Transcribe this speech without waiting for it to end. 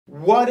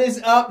What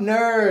is up,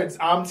 nerds?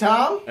 I'm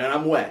Tom. And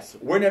I'm Wes.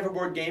 We're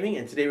Neverboard Gaming,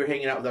 and today we're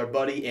hanging out with our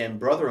buddy and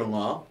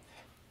brother-in-law.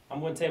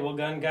 I'm One Table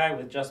Gun Guy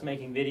with Just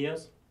Making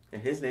Videos.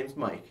 And his name's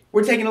Mike.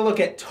 We're taking a look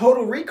at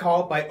Total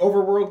Recall by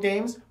Overworld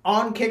Games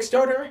on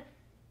Kickstarter.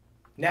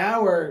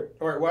 Now, or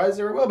it was,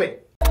 or it will be.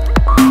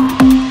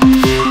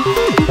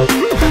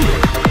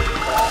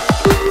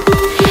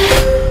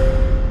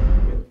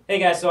 Hey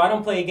guys, so I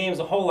don't play games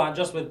a whole lot,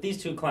 just with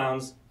these two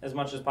clowns as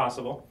much as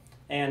possible.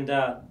 And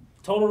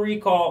Total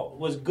Recall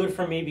was good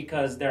for me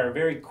because there are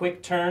very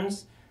quick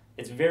turns.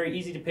 It's very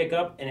easy to pick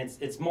up, and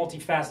it's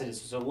multifaceted. So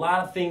there's a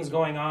lot of things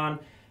going on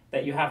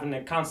that you have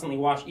to constantly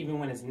watch, even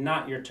when it's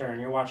not your turn.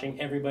 You're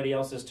watching everybody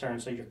else's turn,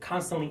 so you're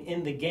constantly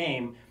in the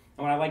game.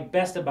 And what I like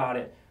best about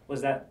it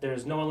was that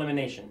there's no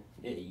elimination.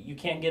 You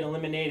can't get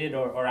eliminated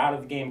or out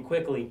of the game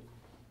quickly.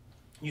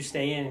 You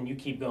stay in and you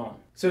keep going.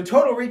 So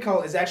Total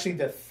Recall is actually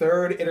the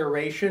third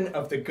iteration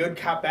of the Good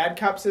Cop, Bad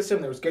Cop system.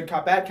 There was Good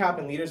Cop, Bad Cop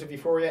and Leaders of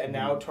Euphoria, and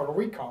now Total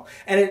Recall.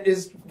 And it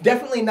is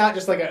definitely not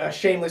just like a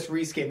shameless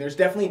reskin. There's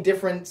definitely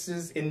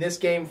differences in this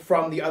game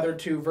from the other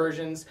two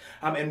versions.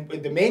 And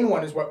the main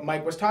one is what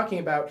Mike was talking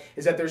about,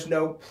 is that there's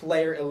no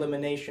player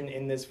elimination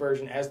in this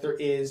version as there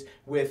is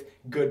with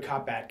Good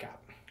Cop, Bad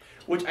Cop.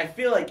 Which I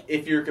feel like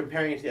if you're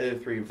comparing it to the other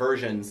three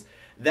versions,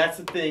 that's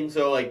the thing.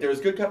 So like there was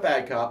Good Cop,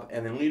 Bad Cop,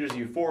 and then Leaders of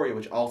Euphoria,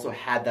 which also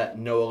had that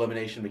no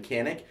elimination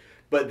mechanic,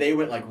 but they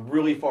went like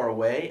really far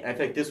away. And I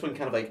feel like this one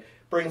kind of like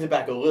brings it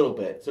back a little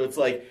bit. So it's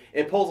like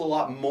it pulls a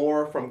lot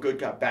more from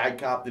Good Cop, Bad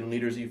Cop than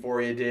Leaders of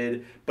Euphoria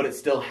did, but it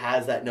still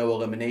has that no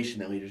elimination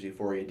that Leaders of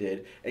Euphoria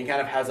did, and kind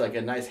of has like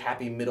a nice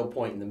happy middle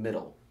point in the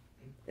middle.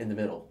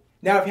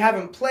 Now, if you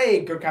haven't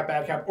played Good Cop,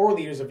 Bad Cop, or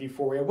Leaders of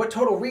Euphoria, what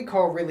Total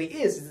Recall really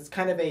is it's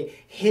kind of a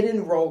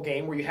hidden role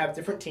game where you have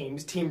different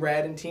teams, Team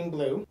Red and Team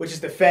Blue, which is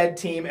the Fed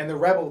team and the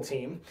Rebel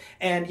team.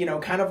 And, you know,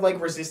 kind of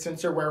like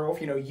Resistance or Werewolf,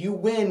 you know, you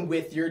win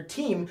with your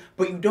team,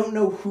 but you don't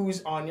know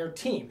who's on your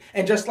team.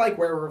 And just like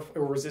Werewolf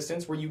or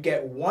Resistance, where you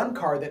get one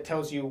card that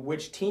tells you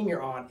which team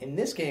you're on, in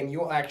this game, you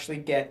will actually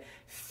get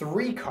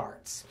 3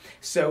 cards.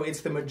 So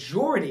it's the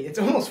majority, it's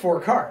almost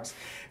 4 cards.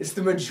 It's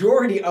the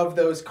majority of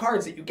those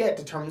cards that you get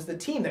determines the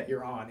team that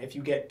you're on. If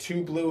you get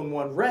 2 blue and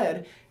 1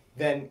 red,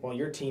 then, well,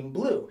 you're team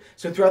blue.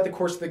 So throughout the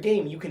course of the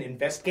game, you can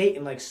investigate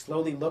and like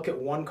slowly look at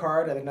one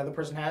card that another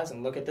person has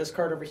and look at this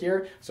card over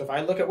here. So if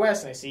I look at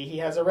Wes and I see he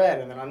has a red,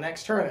 and then on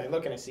next turn I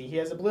look and I see he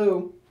has a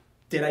blue,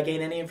 did I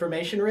gain any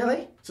information,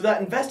 really? So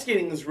that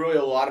investigating is really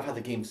a lot of how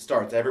the game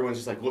starts. Everyone's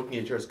just like looking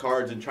at each other's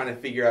cards and trying to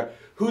figure out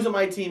who's on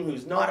my team,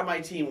 who's not on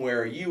my team,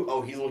 where are you?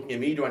 Oh, he's looking at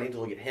me, do I need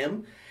to look at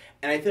him?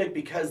 And I feel like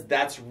because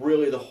that's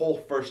really the whole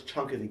first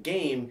chunk of the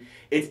game,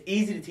 it's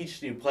easy to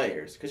teach new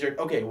players. Because you're,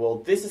 okay, well,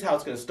 this is how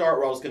it's going to start.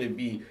 We're all just going to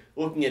be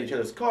looking at each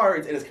other's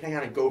cards, and it's going to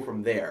kind of go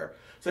from there.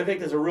 So I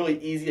think there's a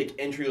really easy like,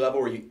 entry level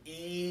where you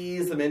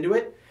ease them into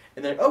it.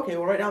 And then, okay,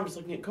 well, right now I'm just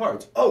looking at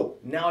cards. Oh,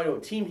 now I know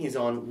what team he's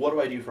on. What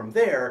do I do from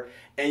there?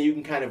 And you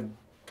can kind of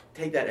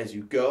take that as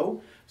you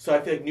go. So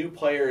I feel like new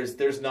players,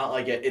 there's not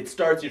like it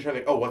starts, you're trying to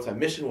think, oh, what's my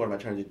mission? What am I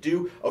trying to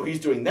do? Oh, he's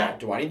doing that.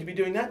 Do I need to be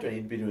doing that? Do I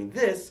need to be doing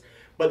this?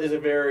 But there's a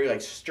very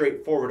like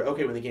straightforward,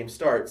 okay, when the game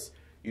starts,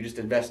 you just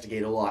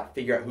investigate a lot,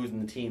 figure out who's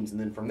in the teams, and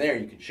then from there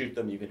you can shoot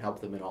them, you can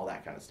help them, and all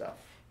that kind of stuff.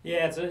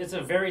 Yeah, it's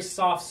a very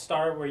soft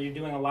start where you're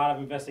doing a lot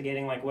of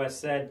investigating, like Wes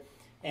said,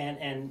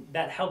 and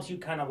that helps you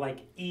kind of like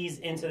ease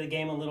into the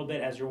game a little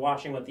bit as you're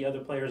watching what the other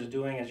players are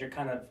doing, as you're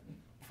kind of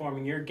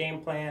forming your game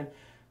plan.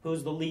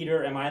 Who's the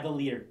leader? Am I the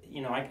leader?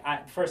 You know,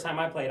 I first time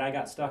I played, I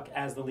got stuck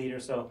as the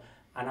leader, so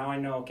now I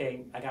know,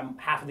 okay, I got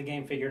half of the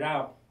game figured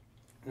out.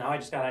 Now I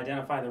just got to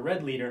identify the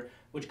red leader,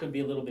 which could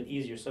be a little bit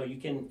easier. So you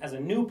can, as a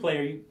new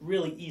player, you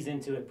really ease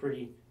into it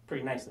pretty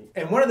nicely.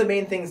 And one of the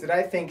main things that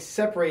I think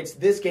separates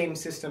this game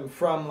system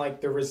from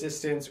like the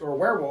Resistance or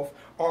Werewolf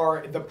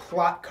are the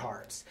plot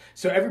cards.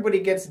 So everybody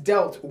gets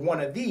dealt one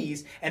of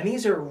these, and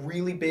these are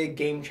really big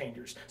game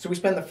changers. So we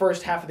spend the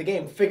first half of the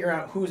game figuring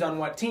out who's on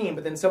what team,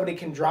 but then somebody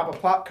can drop a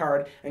plot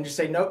card and just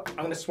say, nope, I'm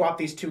going to swap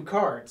these 2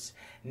 cards.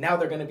 Now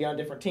they're going to be on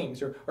different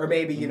teams. Or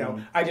maybe, you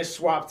know, I just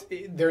swapped,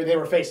 they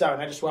were face out,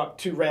 and I just swapped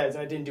 2 reds,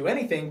 and I didn't do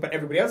anything, but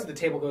everybody else at the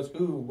table goes,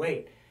 ooh,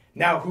 wait.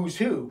 Now who's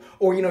who?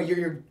 Or, you know,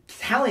 you're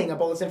tallying up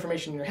all this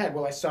information in your head.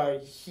 Well, I saw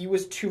he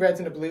was 2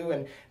 reds and a blue,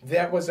 and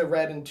that was a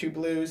red and 2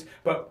 blues,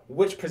 but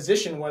which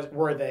position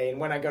were they? And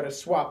when I go to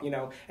swap, you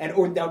know,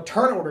 or now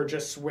turn order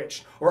just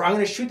switched. Or I'm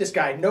going to shoot this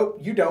guy. Nope,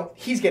 you don't.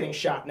 He's getting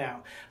shot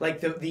now. Like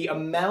the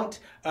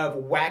amount of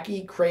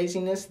wacky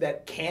craziness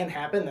that can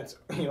happen, that's,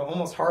 you know,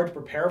 almost hard to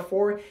prepare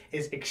for,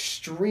 is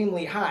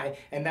extremely high.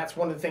 And that's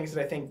one of the things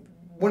that I think,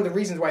 one of the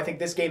reasons why I think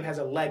this game has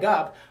a leg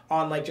up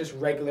on like just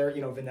regular, you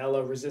know,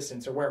 vanilla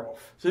Resistance or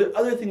Werewolf. So the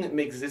other thing that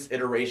makes this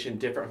iteration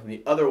different from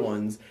the other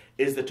ones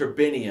is the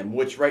turbinium,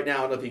 which right now,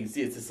 I don't know if you can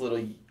see, it's this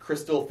little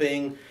crystal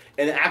thing.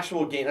 In the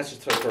actual game, that's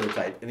just a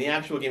prototype. In the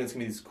actual game, it's going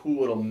to be these cool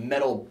little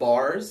metal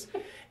bars,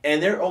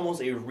 and they're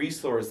almost a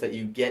resource that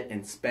you get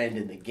and spend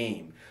in the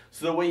game.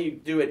 So the way you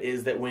do it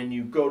is that when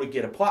you go to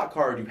get a plot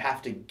card, you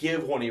have to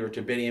give one of your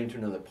turbinium to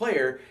another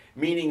player,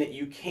 meaning that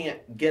you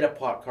can't get a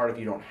plot card if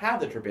you don't have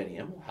the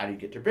turbinium. How do you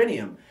get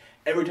turbinium?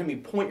 every time you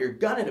point your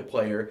gun at a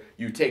player,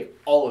 you take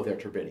all of their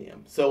turbinium.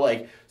 So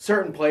like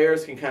certain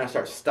players can kind of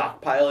start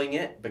stockpiling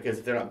it because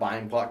if they're not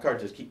buying plot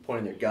cards, just keep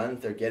pointing their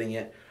guns, they're getting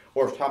it.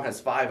 Or if Tom has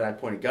 5 and I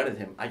point a gun at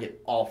him, I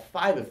get all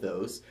 5 of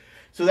those.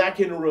 So that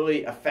can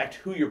really affect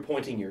who you're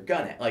pointing your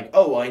gun at. Like,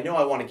 oh, well, I know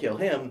I want to kill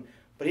him,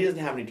 but he doesn't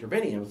have any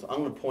turbinium, so I'm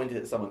going to point it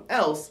at someone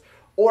else.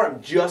 Or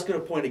I'm just going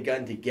to point a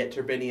gun to get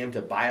turbinium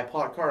to buy a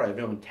plot card. I have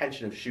no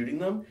intention of shooting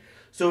them.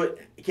 So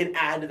it can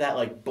add to that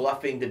like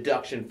bluffing,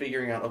 deduction,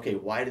 figuring out, okay,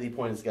 why did he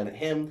point his gun at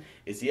him?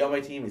 Is he on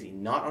my team? Is he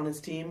not on his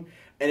team?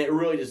 And it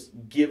really just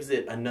gives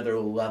it another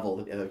level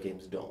that the other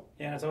games don't.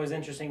 Yeah, it's always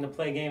interesting to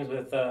play games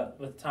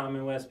with Tom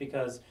and Wes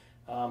because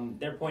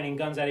they're pointing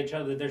guns at each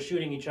other, they're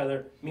shooting each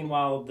other.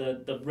 Meanwhile,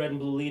 the red and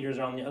blue leaders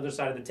are on the other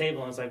side of the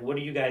table, and it's like, what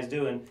are you guys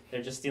doing?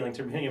 They're just stealing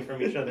turbinium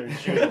from each other and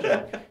shooting each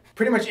other.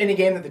 Pretty much any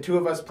game that the two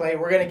of us play,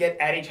 we're going to get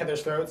at each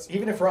other's throats,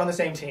 even if we're on the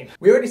same team.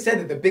 We already said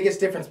that the biggest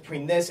difference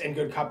between this and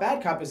Good Cop,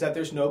 Bad Cop is that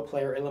there's no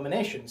player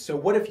elimination. So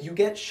what if you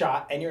get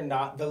shot and you're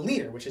not the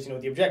leader, which is,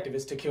 the objective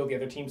is to kill the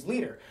other team's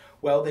leader?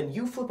 Well, then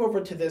you flip over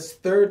to this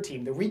third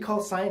team, the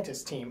Recall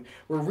Scientist team,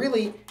 where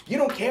really you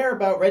don't care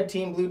about red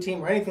team, blue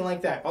team, or anything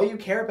like that. All you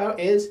care about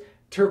is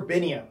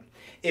turbinium.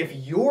 If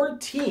your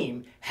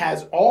team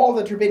has all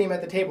the turbinium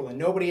at the table and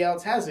nobody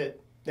else has it,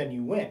 then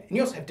you win. And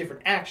you also have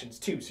different actions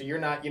too, so you're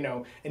not,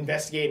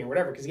 investigating or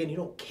whatever, because again, you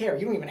don't care.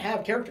 You don't even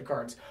have character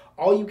cards.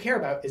 All you care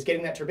about is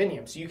getting that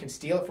turbinium. So you can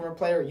steal it from a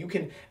player, you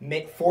can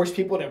force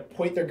people to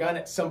point their gun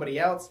at somebody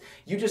else.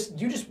 You just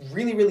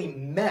really, really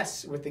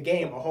mess with the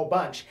game a whole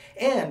bunch.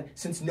 And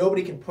since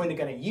nobody can point a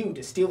gun at you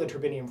to steal the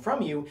turbinium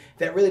from you,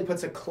 that really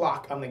puts a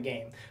clock on the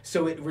game.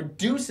 So it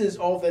reduces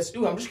all this,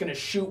 I'm just gonna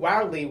shoot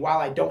wildly while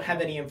I don't have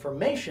any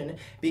information,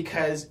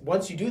 because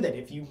once you do that,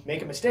 if you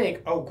make a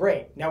mistake, oh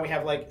great, now we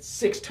have like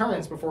 6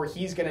 turns before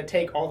he's gonna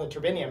take all the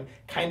turbinium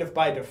kind of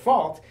by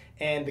default,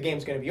 and the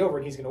game's going to be over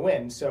and he's going to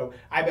win. So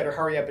I better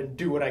hurry up and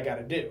do what I got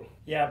to do.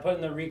 Yeah, putting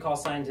the Recall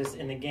Scientist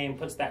in the game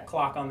puts that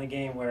clock on the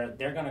game where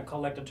they're going to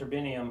collect a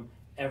turbinium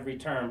every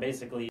turn,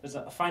 basically. There's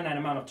a finite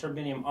amount of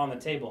turbinium on the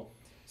table.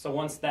 So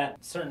once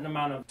that certain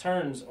amount of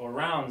turns or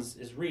rounds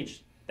is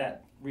reached,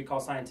 that Recall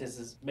Scientist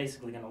is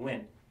basically going to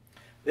win.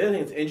 The other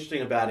thing that's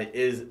interesting about it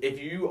is if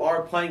you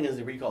are playing as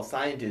a Recall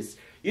Scientist,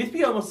 you have to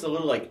be almost a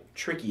little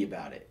tricky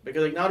about it,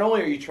 because not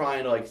only are you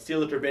trying to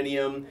steal the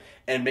turbinium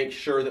and make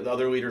sure that the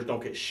other leaders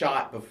don't get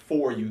shot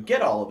before you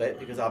get all of it,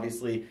 because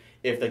obviously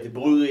if the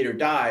blue leader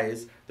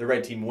dies, the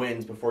red team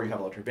wins before you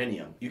have all the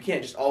turbinium. You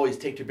can't just always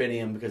take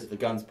turbinium because if the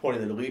gun's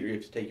pointed at the leader, you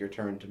have to take your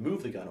turn to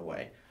move the gun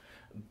away.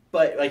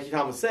 But like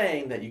Tom was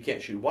saying, that you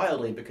can't shoot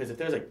wildly, because if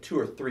there's 2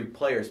 or 3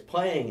 players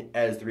playing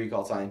as the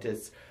Recall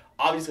Scientists,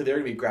 obviously they're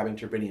going to be grabbing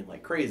turbinium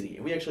like crazy.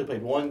 And we actually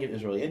played one game that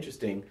was really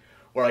interesting,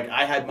 where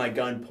I had my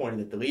gun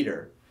pointed at the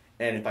leader,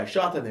 and if I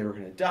shot them, they were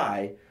going to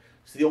die.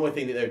 So the only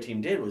thing that their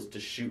team did was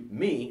to shoot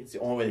me. It's the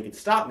only way they could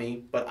stop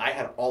me, but I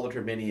had all the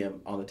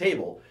turbinium on the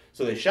table.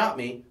 So they shot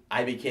me,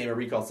 I became a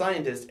Recall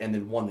Scientist, and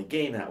then won the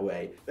game that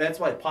way. That's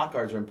why plot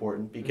cards are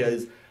important,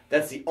 because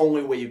that's the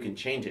only way you can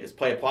change it, is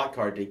play a plot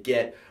card to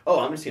get,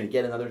 I'm just going to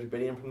get another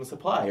turbinium from the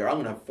supply, or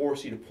I'm going to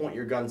force you to point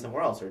your gun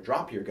somewhere else, or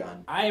drop your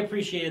gun. I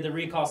appreciated the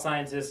Recall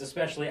Scientist,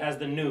 especially as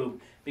the noob,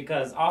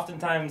 because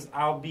oftentimes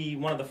I'll be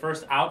one of the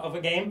first out of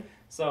a game,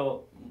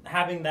 so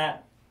having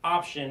that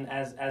option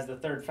as the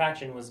third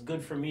faction was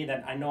good for me,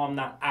 that I know I'm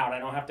not out. I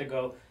don't have to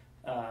go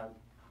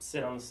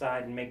sit on the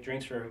side and make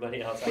drinks for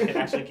everybody else. I can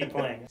actually keep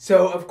playing.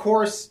 So, of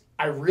course,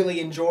 I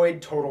really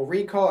enjoyed Total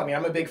Recall. I mean,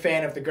 I'm a big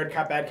fan of the Good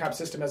Cop, Bad Cop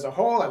system as a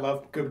whole. I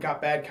love Good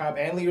Cop, Bad Cop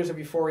and Leaders of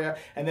Euphoria,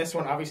 and this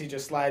one obviously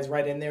just slides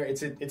right in there.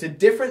 It's a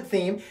different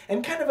theme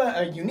and kind of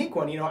a unique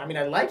one.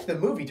 I liked the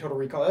movie Total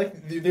Recall. I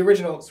liked the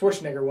original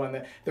Schwarzenegger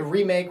one. The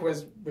remake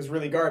was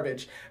really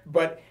garbage,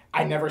 but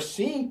I never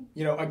see,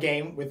 a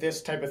game with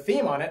this type of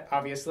theme on it,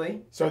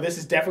 obviously. So this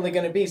is definitely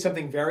going to be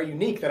something very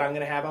unique that I'm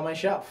going to have on my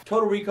shelf.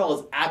 Total Recall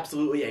is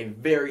absolutely a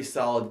very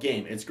solid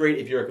game. It's great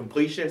if you're a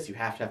completionist. You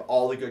have to have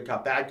all the Good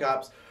Cop, Bad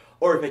Cops.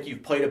 Or if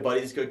you've played a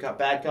buddy's Good Cop,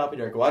 Bad Cop, and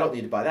you're like, well, I don't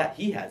need to buy that.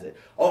 He has it.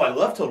 Oh, I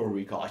love Total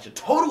Recall. I should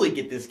totally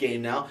get this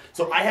game now.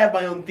 So I have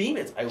my own theme.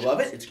 I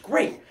love it. It's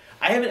great.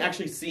 I haven't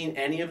actually seen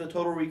any of the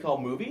Total Recall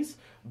movies,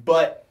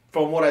 but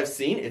from what I've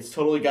seen, it's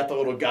totally got the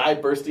little guy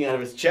bursting out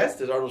of his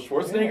chest as Arnold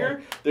Schwarzenegger.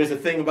 Yeah. There's a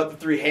thing about the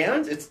 3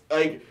 hands. It's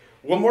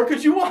what more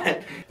could you want?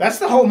 That's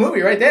the whole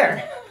movie right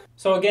there.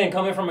 So again,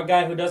 coming from a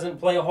guy who doesn't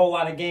play a whole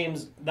lot of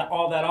games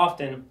all that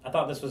often, I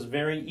thought this was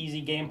very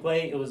easy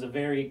gameplay. It was a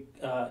very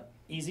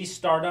easy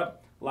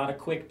startup, a lot of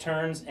quick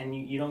turns, and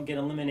you don't get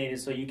eliminated,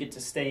 so you get to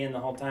stay in the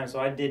whole time. So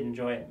I did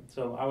enjoy it.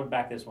 So I would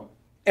back this one.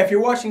 If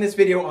you're watching this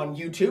video on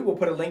YouTube, we'll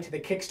put a link to the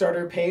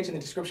Kickstarter page in the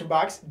description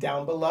box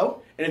down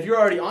below. And if you're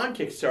already on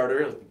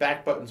Kickstarter, the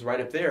back button's right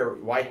up there.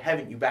 Why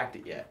haven't you backed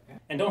it yet?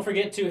 And don't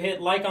forget to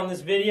hit like on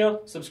this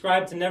video,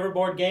 subscribe to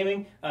Neverboard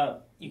Gaming.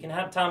 You can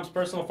have Tom's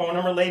personal phone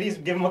number, ladies,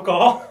 give him a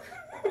call.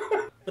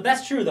 But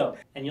that's true, though,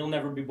 and you'll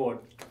never be bored.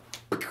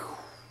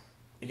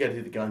 You gotta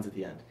do the guns at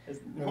the end.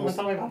 No one's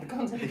talking about the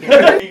guns at the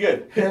end. You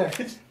good?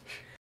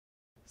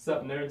 What's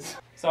up, nerds?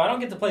 So I don't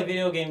get to play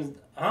video games,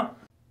 huh? Are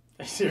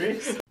you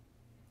serious?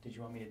 Did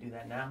you want me to do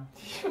that now?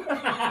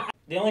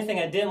 The only thing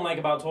I didn't like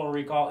about Total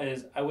Recall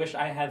is I wish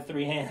I had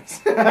 3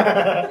 hands.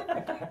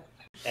 Edit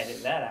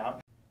that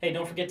out. Hey,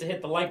 don't forget to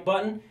hit the like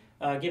button.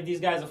 Give these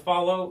guys a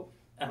follow.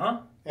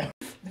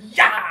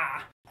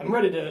 Yeah! I'm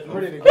ready to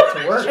get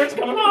to work. Shirt's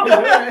coming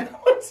off.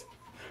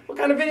 What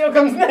kind of video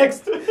comes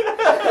next?